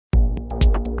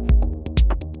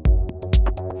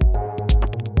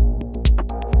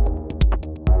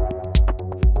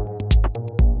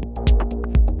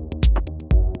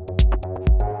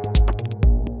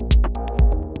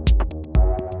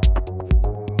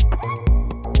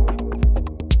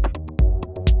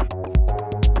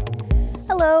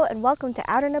and welcome to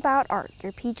Out and About Art,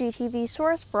 your PGTV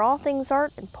source for all things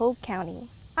art in Polk County.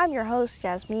 I'm your host,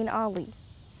 Jasmine Ali.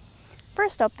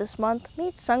 First up this month,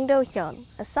 meet Seungdo Hyun,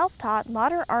 a self-taught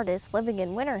modern artist living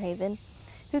in Winter Haven,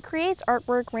 who creates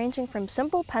artwork ranging from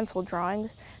simple pencil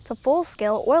drawings to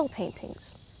full-scale oil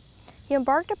paintings. He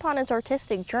embarked upon his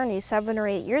artistic journey 7 or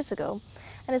 8 years ago,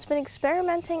 and has been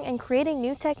experimenting and creating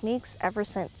new techniques ever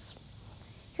since.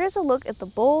 Here's a look at the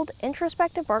bold,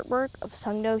 introspective artwork of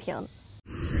Seungdo Hyun.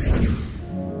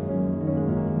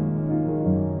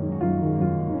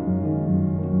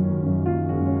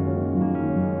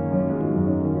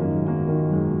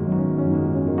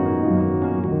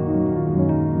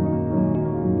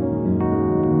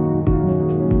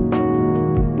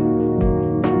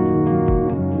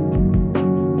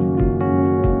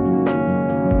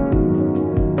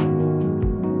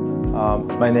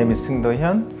 My name is Seungdo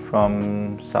Hyun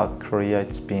from South Korea.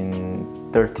 It's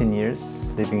been 13 years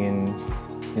living in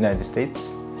United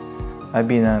States. I've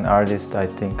been an artist, I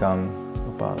think,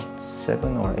 about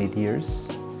 7 or 8 years.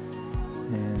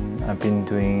 And I've been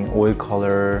doing oil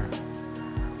color,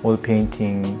 oil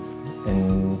painting,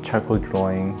 and charcoal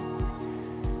drawing,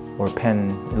 or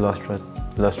pen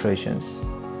illustrations.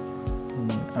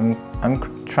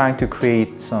 I'm trying to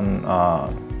create some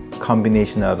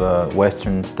combination of a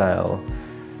Western style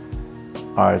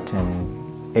art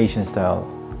and Asian style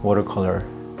watercolor,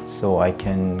 so I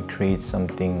can create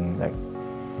something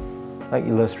like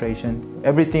illustration.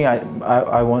 Everything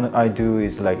I do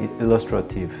is like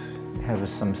illustrative, have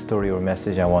some story or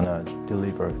message I want to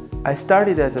deliver. I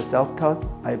started as a self-taught.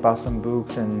 I bought some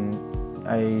books, and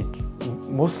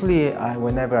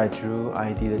whenever I drew,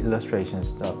 I did illustration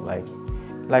stuff like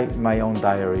my own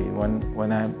diary.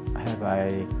 When I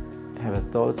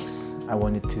have thoughts I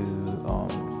wanted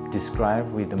to describe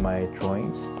with my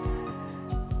drawings,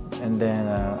 and then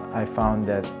I found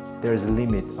that there's a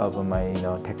limit of my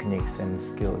techniques and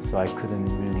skills, so I couldn't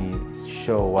really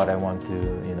show what I want to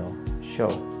show.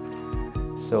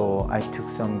 So I took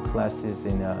some classes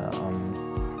in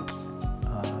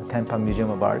Tampa Museum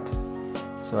of Art.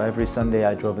 So every Sunday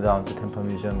I drove down to Tampa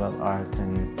Museum of Art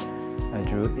and I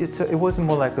drew. It was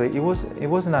more like it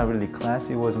was not really class.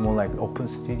 It was more like open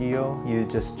studio. You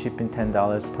just chip in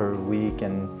 $10 per week,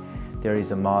 and there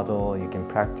is a model. You can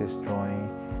practice drawing.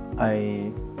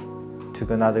 I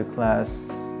took another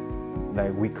class,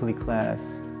 like weekly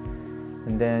class,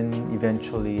 and then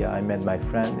eventually I met my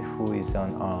friend who is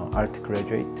an art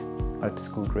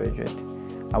school graduate.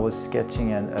 I was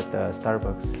sketching at the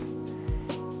Starbucks.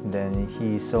 And then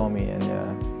he saw me, and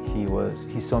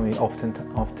he saw me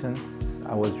often.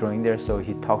 I was drawing there, so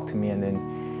he talked to me, and then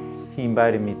he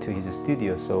invited me to his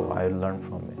studio, so I learned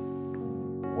from it.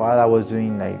 While I was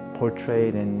doing like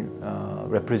portrait and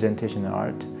representation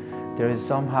art, there is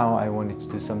somehow I wanted to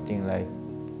do something like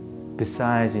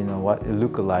besides what it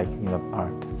looked like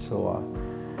art. So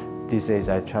these days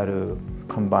I try to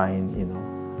combine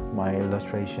my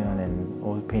illustration and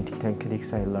oil painting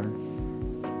techniques I learned.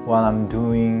 While I'm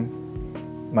doing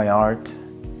my art,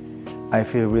 I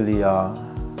feel really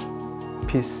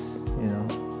peace,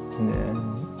 and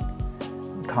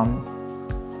calm.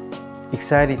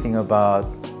 Exciting thing about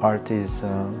art is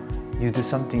you do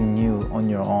something new on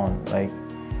your own. Like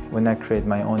when I create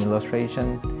my own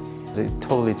illustration, it's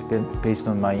totally based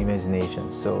on my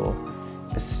imagination. So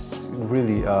it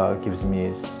really gives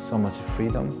me so much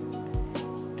freedom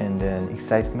and then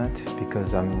excitement,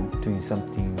 because I'm doing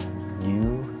something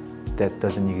new that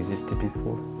doesn't exist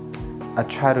before. I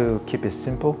try to keep it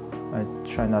simple. I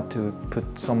try not to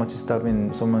put so much stuff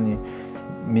in, so many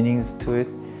meanings to it.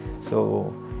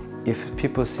 So if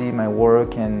people see my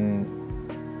work and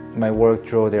my work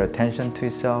draw their attention to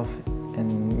itself,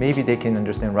 and maybe they can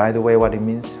understand right away what it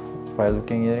means by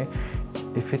looking at it.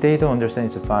 If they don't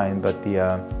understand, it's fine, but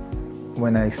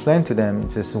when I explain to them,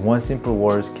 just one simple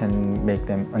words can make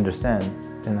them understand,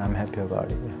 then I'm happy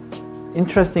about it. Yeah.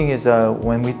 Interesting is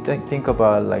when we think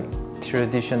about like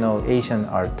traditional Asian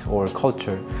art or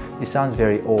culture, it sounds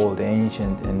very old,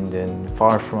 ancient, and then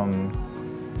far from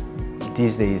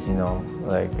these days,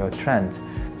 like a trend.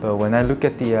 But when I look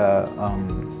at the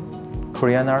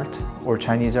Korean art or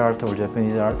Chinese art or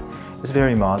Japanese art, it's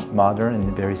very modern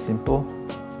and very simple.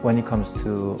 When it comes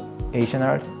to Asian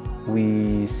art,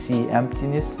 we see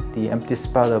emptiness. The empty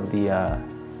spot of the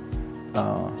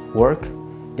work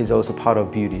is also part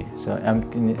of beauty. So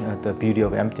the beauty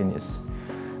of emptiness.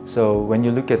 So when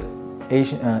you look at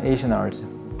Asian art,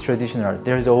 traditional art,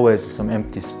 there is always some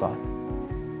empty spot.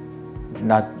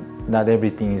 Not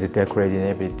everything is decorated and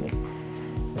everything.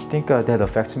 I think that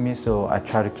affects me, so I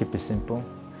try to keep it simple.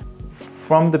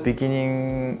 From the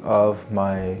beginning of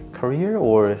my career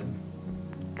or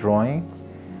drawing,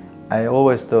 I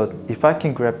always thought if I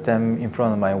can grab them in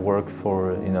front of my work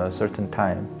for a certain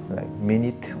time, like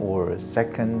minute or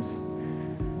seconds,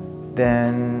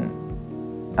 then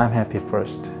I'm happy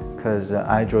first because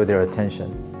I draw their attention.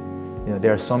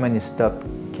 There are so many stuff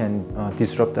can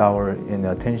disrupt our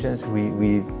attentions.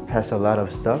 We pass a lot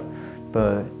of stuff,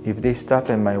 but if they stop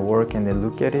at my work and they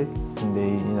look at it and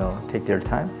they take their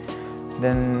time,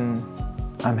 then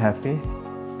I'm happy.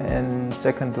 And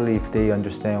secondly, if they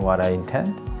understand what I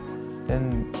intend,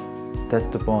 then that's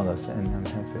the bonus, and I'm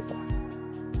happy about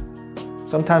it.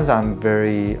 Sometimes I'm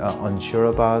very unsure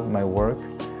about my work,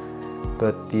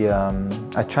 but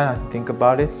I try not to think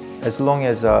about it. As long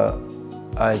as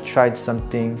I tried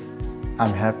something,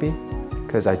 I'm happy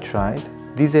because I tried.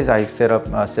 These days I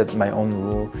set my own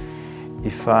rule.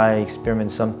 If I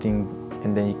experiment something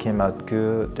and then it came out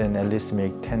good, then at least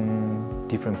make 10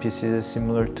 different pieces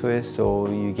similar to it, so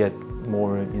you get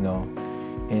more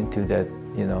into that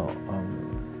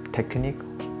technique.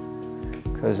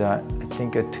 Because I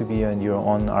think to be your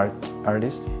own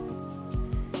artist,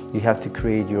 you have to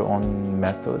create your own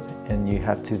method and you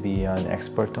have to be an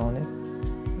expert on it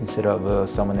instead of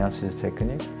someone else's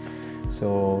technique.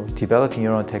 So developing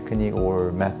your own technique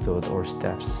or method or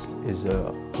steps is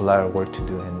a lot of work to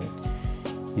do, and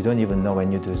you don't even know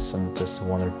when you do just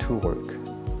one or two work.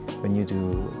 When you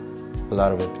do a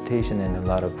lot of repetition and a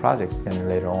lot of projects, then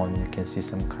later on you can see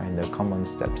some kind of common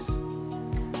steps.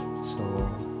 So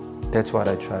that's what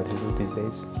I try to do these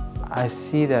days. I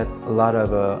see that a lot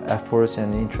of efforts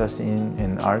and interest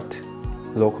in art,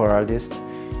 local artists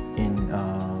in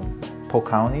Polk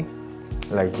County,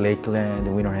 like Lakeland,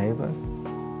 Winter Haven.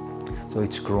 So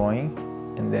it's growing,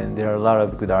 and then there are a lot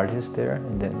of good artists there,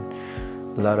 and then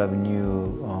a lot of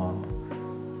new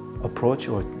approach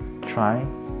or trying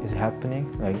is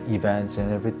happening, like events and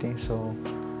everything. So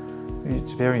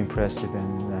it's very impressive,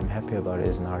 and I'm happy about it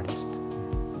as an artist.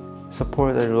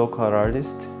 Support a local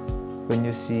artist. When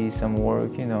you see some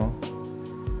work,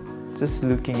 just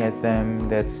looking at them,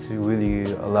 that's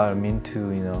really a lot mean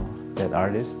to that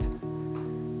artist.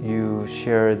 You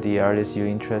share the artist you're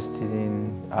interested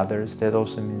in others, that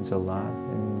also means a lot.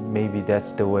 And maybe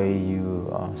that's the way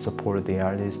you support the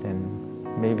artist and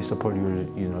maybe support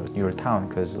your town,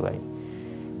 because like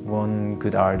one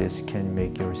good artist can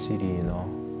make your city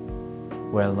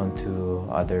well known to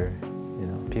other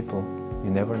people.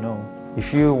 You never know.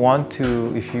 If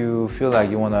you feel like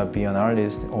you want to be an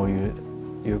artist or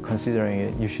you're considering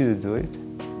it, you should do it,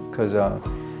 because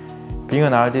being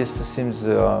an artist seems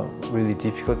a really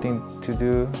difficult thing to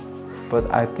do, but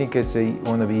I think it's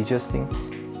one of the easiest things.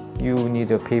 You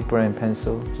need a paper and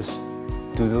pencil, just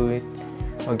doodle it.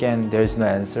 Again, there's no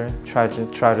answer. Try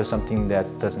to something that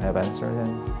doesn't have answer,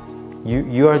 then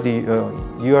you are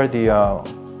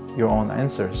your own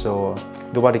answer. So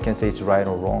nobody can say it's right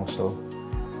or wrong. So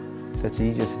that's the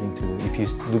easiest thing to do if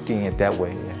you're looking at it that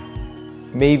way. Yeah.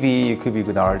 Maybe you could be a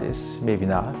good artist, maybe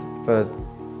not, but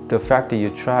the fact that you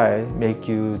try make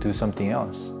you do something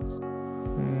else.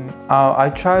 I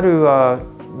try to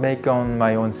make on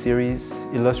my own series,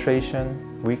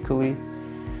 illustration, weekly.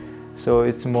 So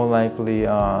it's more likely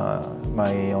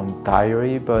my own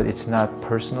diary, but it's not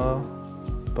personal.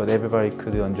 But everybody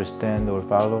could understand or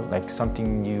follow, like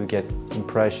something you get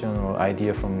impression or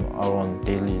idea from our own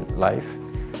daily life.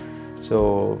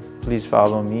 So please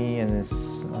follow me and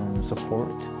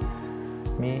support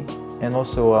me. And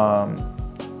also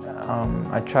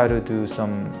I try to do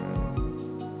some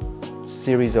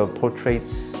series of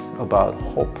portraits about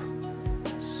hope.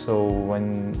 So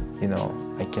when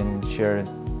I can share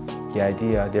the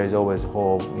idea, there's always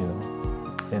hope.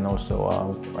 And also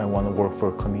I want to work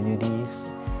for communities.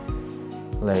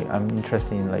 Like I'm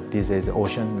interested in these days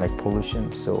ocean, like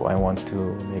pollution. So I want to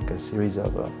make a series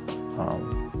of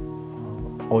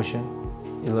ocean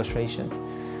illustration.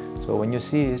 So when you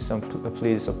see it,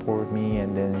 please support me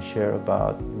and then share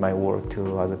about my work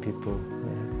to other people.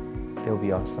 Yeah, they'll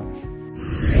be awesome.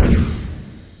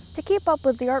 To keep up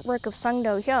with the artwork of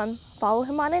Seungdo Hyun, follow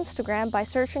him on Instagram by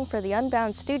searching for The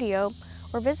Unbound Studio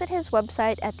or visit his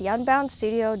website at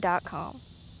theunboundstudio.com.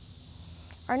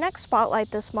 Our next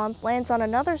spotlight this month lands on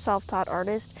another self-taught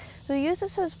artist who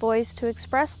uses his voice to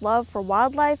express love for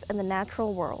wildlife and the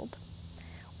natural world.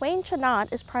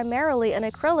 Chunat is primarily an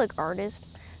acrylic artist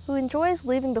who enjoys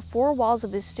leaving the four walls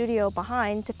of his studio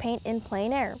behind to paint in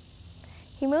plein air.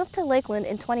 He moved to Lakeland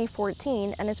in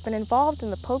 2014 and has been involved in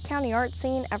the Polk County art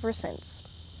scene ever since.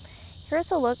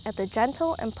 Here's a look at the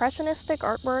gentle, impressionistic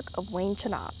artwork of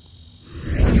Chunat.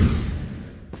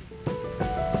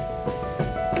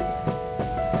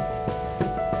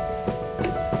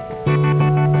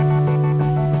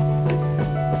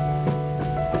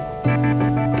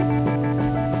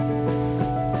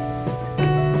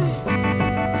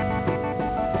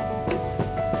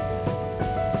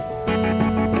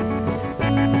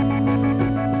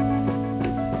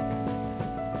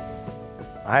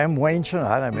 I'm Wayne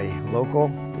Chunat. I'm a local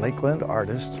Lakeland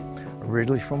artist,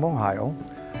 originally from Ohio.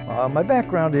 My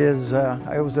background is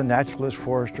I was a naturalist,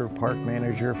 forester, park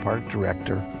manager, park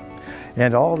director.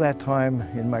 And all that time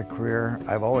in my career,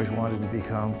 I've always wanted to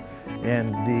become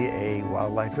and be a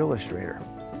wildlife illustrator.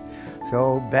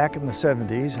 So back in the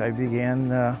 70s, I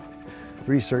began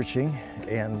researching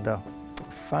and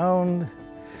found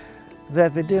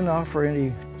that they didn't offer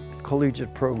any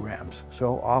collegiate programs.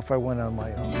 So off I went on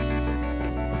my own.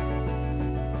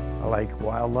 I like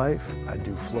wildlife, I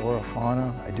do flora,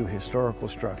 fauna, I do historical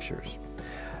structures.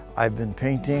 I've been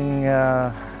painting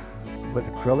with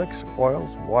acrylics, oils,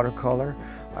 watercolor.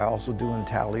 I also do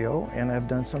intaglio, and I've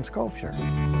done some sculpture.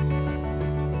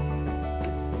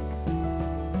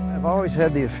 I've always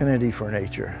had the affinity for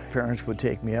nature. Parents would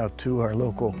take me out to our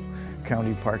local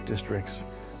county park districts.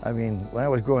 I mean, when I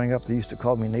was growing up, they used to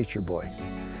call me nature boy.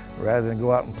 Rather than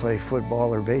go out and play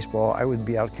football or baseball, I would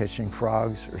be out catching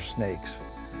frogs or snakes.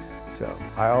 So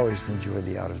I always enjoyed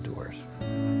the out of doors.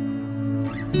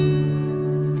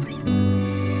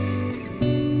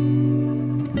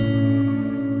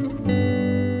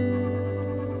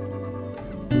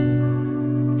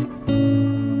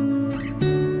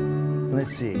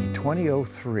 Let's see,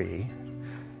 2003,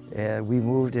 we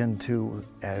moved into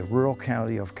a rural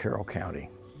county of Carroll County.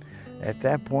 At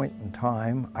that point in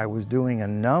time, I was doing a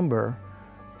number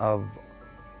of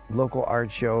local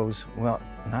art shows, well,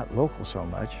 not local so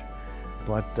much,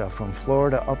 but from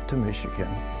Florida up to Michigan.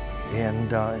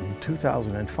 And in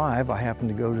 2005, I happened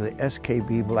to go to the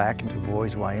SKB Black in Du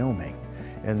Bois, Wyoming.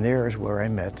 And there's where I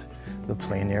met the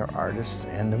plein air artists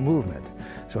and the movement.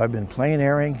 So I've been plein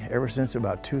airing ever since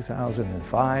about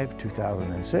 2005,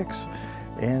 2006,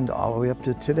 and all the way up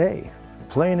to today.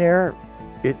 Plein air,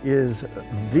 it is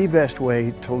the best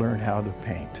way to learn how to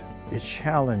paint. It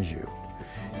challenges you.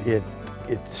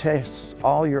 It tests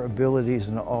all your abilities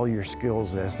and all your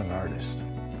skills as an artist.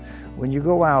 When you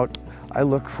go out, I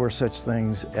look for such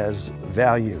things as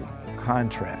value,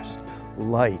 contrast,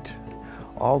 light.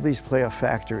 All these play a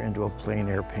factor into a plein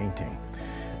air painting.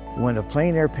 When a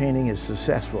plein air painting is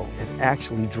successful, it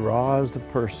actually draws the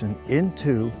person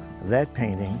into that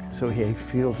painting so he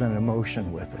feels an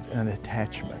emotion with it, an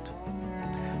attachment.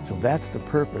 So that's the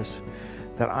purpose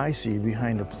that I see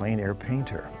behind a plein air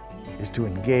painter, is to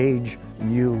engage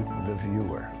you, the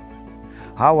viewer.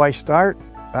 How I start?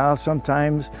 Well,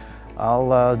 sometimes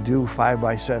I'll do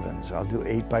 5x7s, I'll do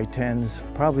 8x10s,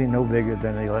 probably no bigger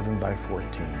than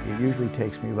 11x14. It usually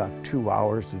takes me about 2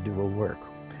 hours to do a work.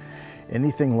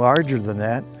 Anything larger than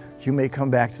that, you may come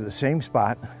back to the same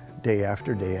spot day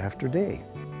after day after day.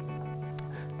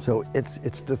 So it's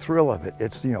the thrill of it.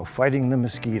 It's, you know, fighting the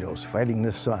mosquitoes, fighting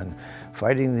the sun,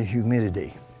 fighting the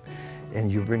humidity. And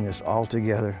you bring this all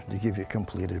together to give you a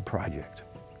completed project.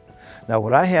 Now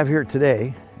what I have here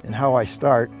today and how I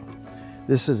start,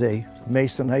 this is a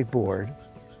masonite board.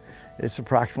 It's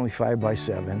approximately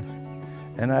 5x7.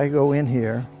 And I go in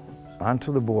here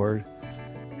onto the board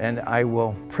and I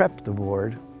will prep the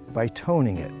board by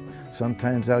toning it.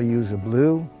 Sometimes I'll use a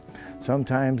blue,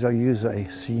 sometimes I'll use a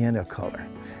sienna color.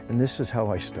 And this is how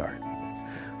I start.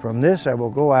 From this I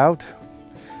will go out,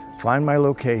 find my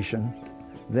location,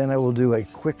 then I will do a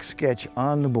quick sketch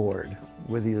on the board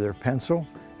with either pencil,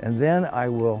 and then I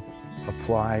will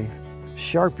apply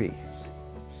Sharpie,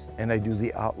 and I do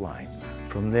the outline.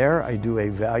 From there, I do a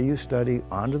value study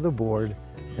onto the board,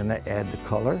 then I add the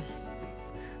color,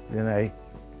 then I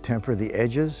temper the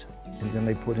edges, and then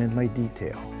I put in my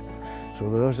detail. So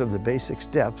those are the basic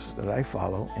steps that I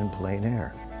follow in plein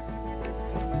air.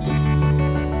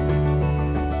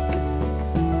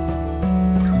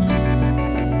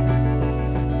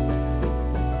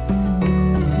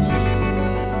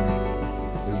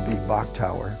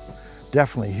 Tower,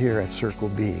 definitely here at Circle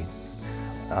B.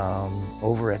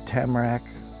 Over at Tamarack,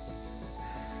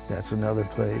 that's another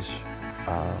place.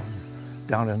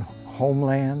 Down in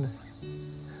Homeland,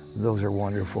 those are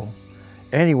wonderful.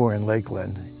 Anywhere in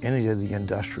Lakeland, any of the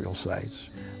industrial sites.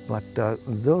 But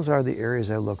those are the areas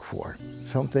I look for.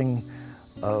 Something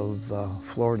of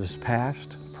Florida's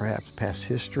past, perhaps past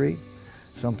history,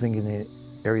 something in the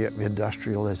area of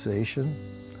industrialization.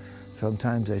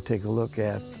 Sometimes I take a look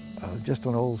at just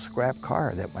an old scrap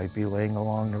car that might be laying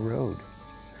along the road,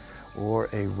 or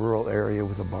a rural area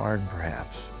with a barn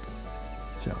perhaps.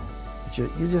 So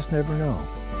you just never know.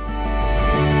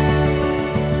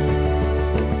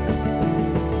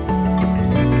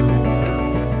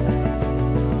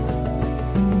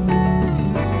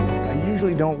 I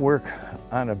usually don't work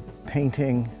on a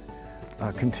painting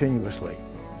continuously.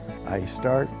 I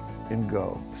start and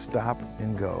go, stop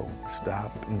and go,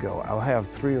 stop and go. I'll have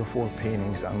 3 or 4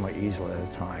 paintings on my easel at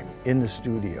a time in the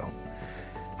studio.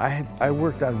 I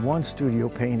worked on one studio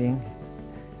painting,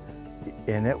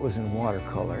 and that was in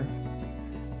watercolor,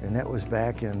 and that was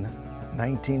back in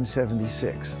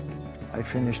 1976. I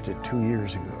finished it 2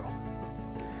 years ago.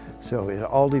 So it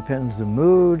all depends the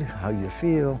mood, how you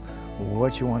feel,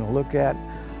 what you want to look at.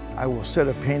 I will set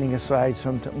a painting aside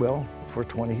sometime, well, for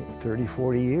 20, 30,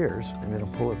 40 years, and then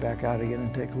I'll pull it back out again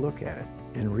and take a look at it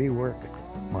and rework it.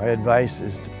 My advice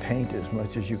is to paint as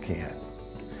much as you can.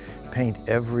 Paint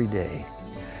every day.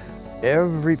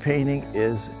 Every painting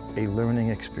is a learning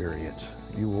experience.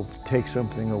 You will take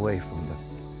something away from the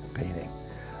painting.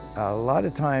 A lot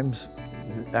of times,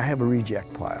 I have a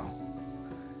reject pile,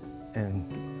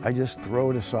 and I just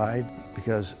throw it aside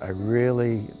because I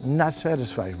really not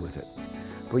satisfied with it.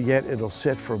 But yet it'll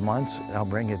sit for months, and I'll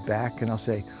bring it back and I'll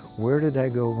say, where did I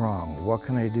go wrong? What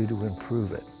can I do to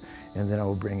improve it? And then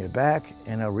I'll bring it back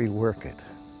and I'll rework it.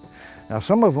 Now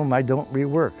some of them I don't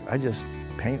rework. I just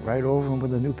paint right over them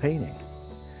with a new painting.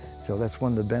 So that's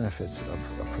one of the benefits of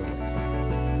acrylics.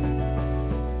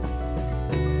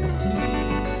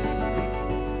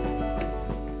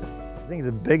 I think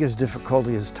the biggest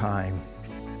difficulty is time.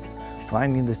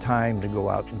 Finding the time to go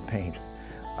out and paint.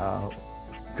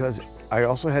 Because I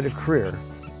also had a career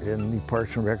in the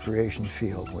Parks and Recreation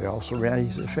field. We also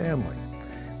raised a family.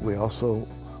 We also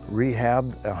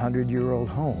rehabbed a 100-year-old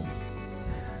home.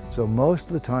 So most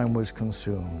of the time was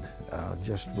consumed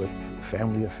just with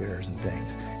family affairs and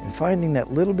things. And finding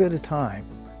that little bit of time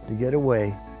to get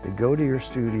away, to go to your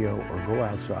studio or go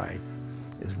outside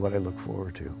is what I look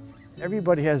forward to.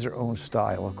 Everybody has their own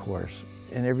style, of course,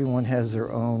 and everyone has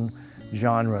their own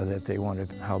genre that they want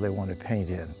to, how they want to paint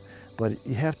in. But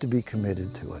you have to be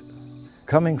committed to it.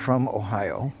 Coming from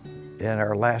Ohio, and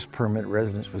our last permanent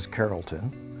residence was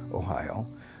Carrollton, Ohio,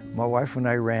 my wife and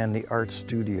I ran the art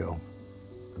studio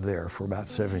there for about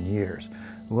 7 years.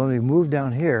 When we moved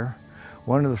down here,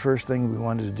 one of the first things we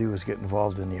wanted to do was get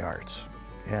involved in the arts.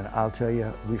 And I'll tell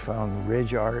you, we found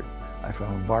Ridge Art, I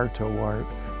found Bartow Art,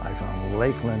 I found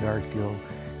Lakeland Art Guild,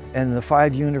 and the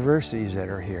 5 universities that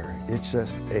are here. It's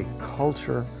just a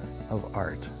culture of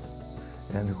art.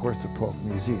 And of course the Polk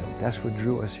Museum. That's what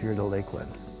drew us here to Lakeland.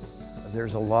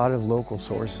 There's a lot of local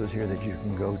sources here that you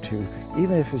can go to,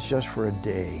 even if it's just for a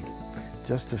day,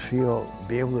 just to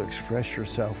be able to express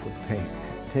yourself with paint.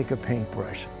 Take a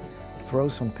paintbrush, throw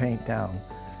some paint down,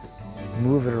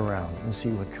 move it around and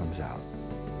see what comes out.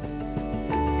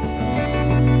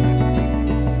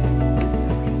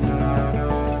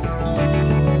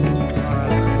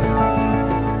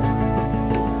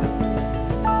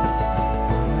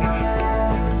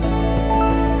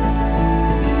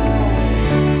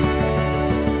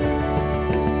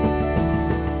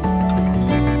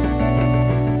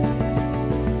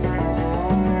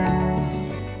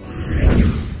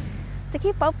 To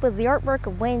keep up with the artwork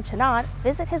of Wayne Chunat,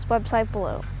 visit his website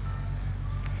below.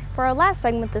 For our last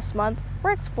segment this month,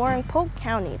 we're exploring Polk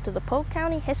County through the Polk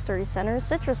County History Center's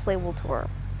Citrus Label Tour.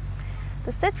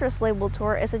 The Citrus Label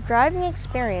Tour is a driving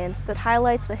experience that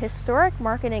highlights the historic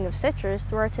marketing of citrus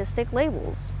through artistic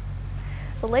labels.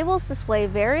 The labels display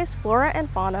various flora and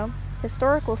fauna,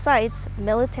 historical sites,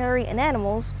 military and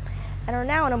animals, and are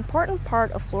now an important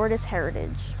part of Florida's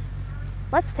heritage.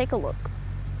 Let's take a look.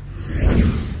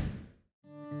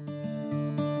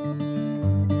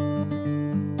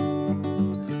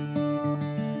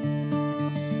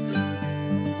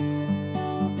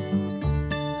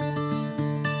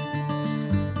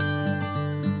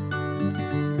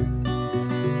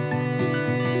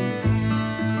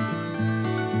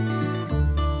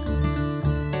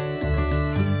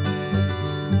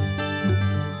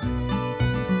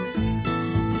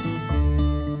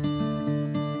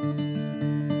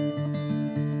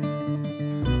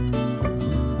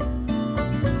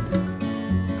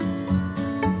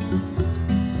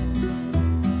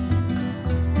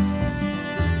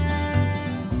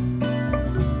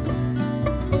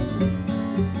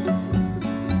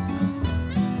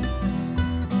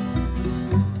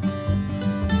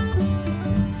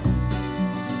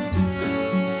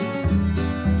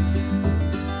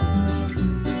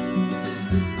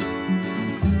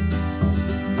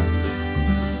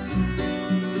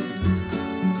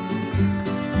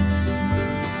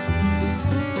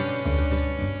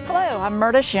 I'm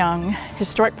Murtis Young,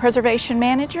 Historic Preservation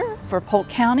Manager for Polk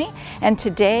County, and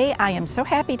today I am so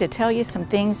happy to tell you some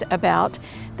things about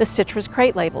the Citrus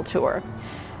Crate Label Tour.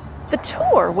 The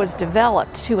tour was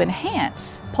developed to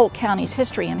enhance Polk County's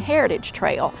History and Heritage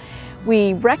Trail.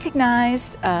 We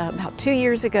recognized about 2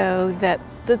 years ago that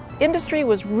the industry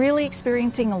was really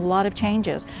experiencing a lot of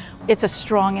changes. It's a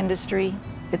strong industry.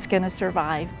 It's going to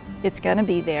survive. It's going to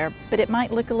be there, but it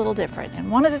might look a little different. And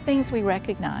one of the things we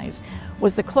recognized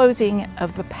was the closing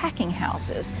of the packing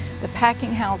houses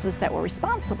that were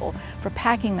responsible for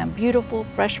packing them beautiful,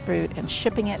 fresh fruit and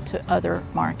shipping it to other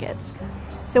markets.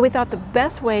 So we thought the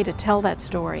best way to tell that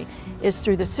story is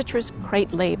through the citrus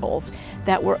crate labels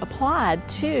that were applied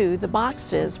to the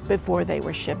boxes before they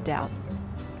were shipped out.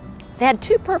 They had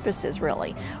two purposes,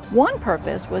 really. One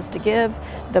purpose was to give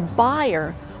the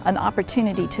buyer an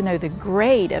opportunity to know the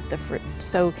grade of the fruit.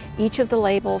 So each of the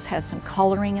labels has some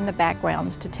coloring in the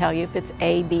backgrounds to tell you if it's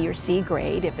A, B, or C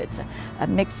grade, if it's a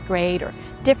mixed grade, or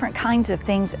different kinds of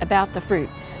things about the fruit,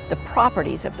 the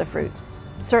properties of the fruits.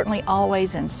 Certainly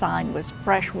always inside was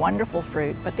fresh, wonderful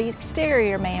fruit, but the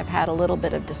exterior may have had a little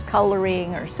bit of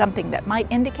discoloring or something that might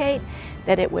indicate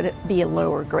that it would be a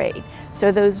lower grade.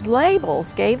 So those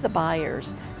labels gave the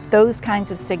buyers those kinds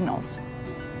of signals.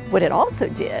 What it also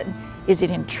did is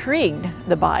it intrigued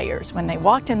the buyers. When they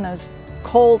walked in those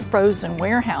cold, frozen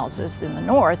warehouses in the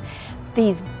north,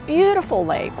 these beautiful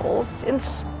labels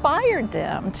inspired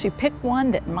them to pick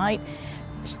one that might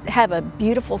have a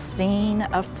beautiful scene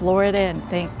of Florida and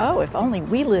think, oh, if only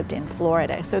we lived in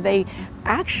Florida. So they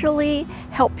actually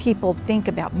help people think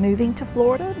about moving to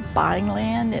Florida, buying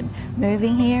land and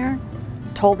moving here.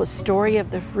 Told the story of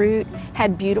the fruit,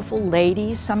 had beautiful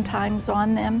ladies sometimes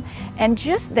on them, and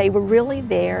just they were really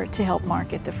there to help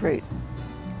market the fruit.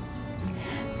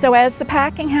 So as the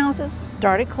packing houses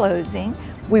started closing,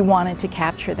 we wanted to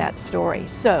capture that story.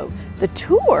 So the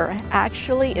tour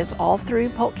actually is all through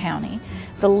Polk County.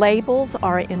 The labels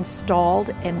are installed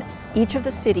in each of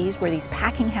the cities where these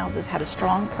packing houses had a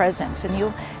strong presence, and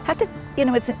you'll have to,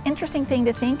 it's an interesting thing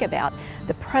to think about,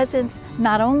 the presence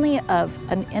not only of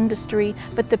an industry,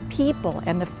 but the people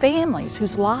and the families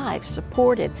whose lives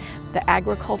supported the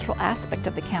agricultural aspect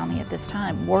of the county at this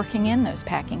time, working in those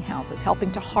packing houses,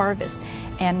 helping to harvest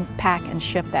and pack and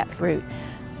ship that fruit.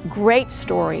 Great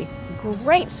story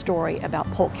about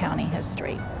Polk County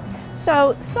history.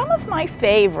 So some of my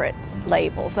favorite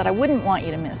labels that I wouldn't want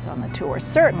you to miss on the tour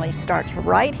certainly starts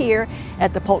right here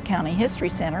at the Polk County History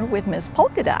Center with Miss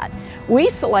Polka Dot. We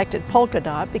selected Polka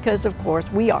Dot because, of course,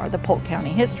 we are the Polk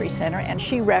County History Center and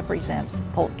she represents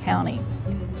Polk County.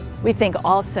 We think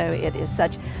also it is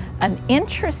such an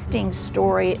interesting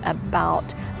story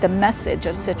about the message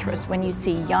of citrus when you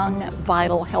see young,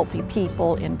 vital, healthy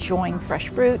people enjoying fresh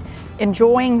fruit,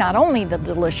 enjoying not only the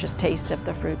delicious taste of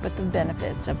the fruit, but the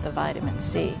benefits of the vitamin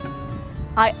C.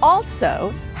 I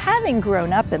also, having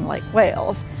grown up in Lake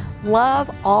Wales,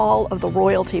 love all of the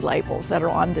royalty labels that are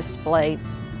on display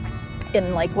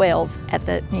in Lake Wales at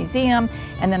the museum,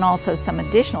 and then also some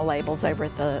additional labels over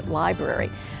at the library.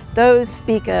 Those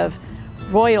speak of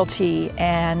royalty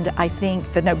and I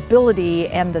think the nobility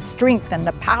and the strength and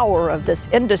the power of this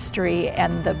industry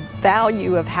and the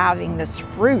value of having this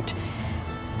fruit.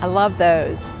 I love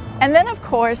those. And then of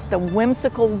course the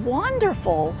whimsical,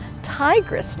 wonderful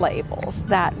tigress labels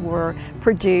that were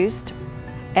produced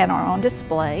and are on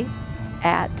display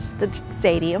at the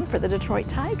stadium for the Detroit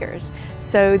Tigers.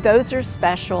 So those are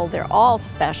special, they're all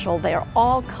special, they're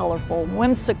all colorful,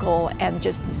 whimsical, and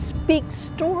just speak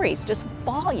stories, just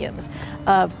volumes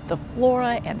of the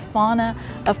flora and fauna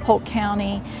of Polk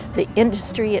County, the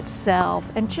industry itself,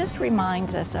 and just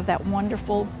reminds us of that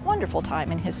wonderful, wonderful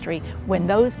time in history when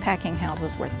those packing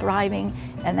houses were thriving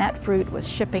and that fruit was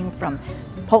shipping from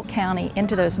Polk County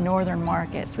into those northern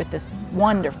markets with this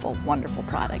wonderful, wonderful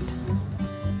product.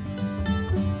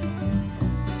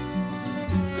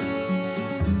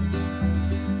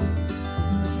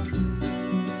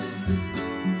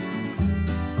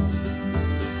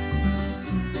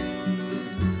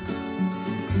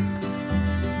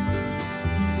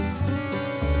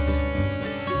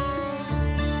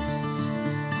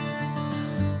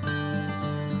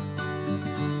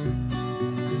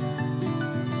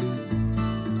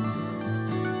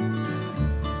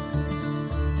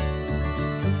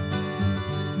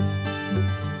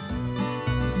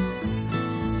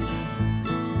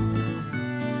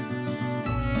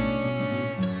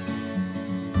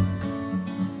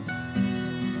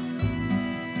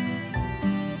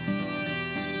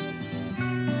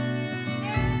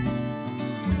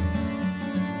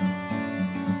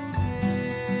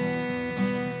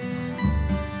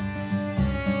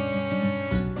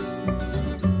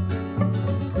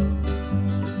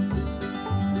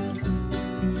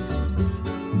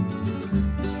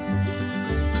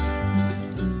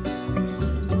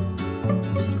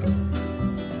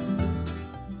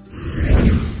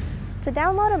 To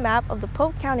download a map of the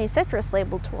Polk County Citrus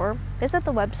Label Tour, visit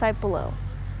the website below.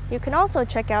 You can also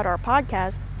check out our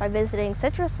podcast by visiting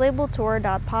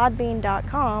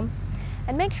citruslabeltour.podbean.com,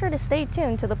 and make sure to stay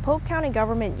tuned to the Polk County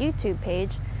Government YouTube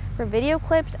page for video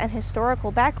clips and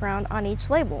historical background on each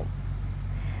label.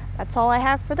 That's all I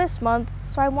have for this month,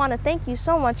 so I want to thank you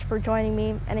so much for joining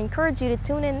me and encourage you to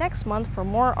tune in next month for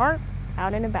more art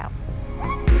out and about.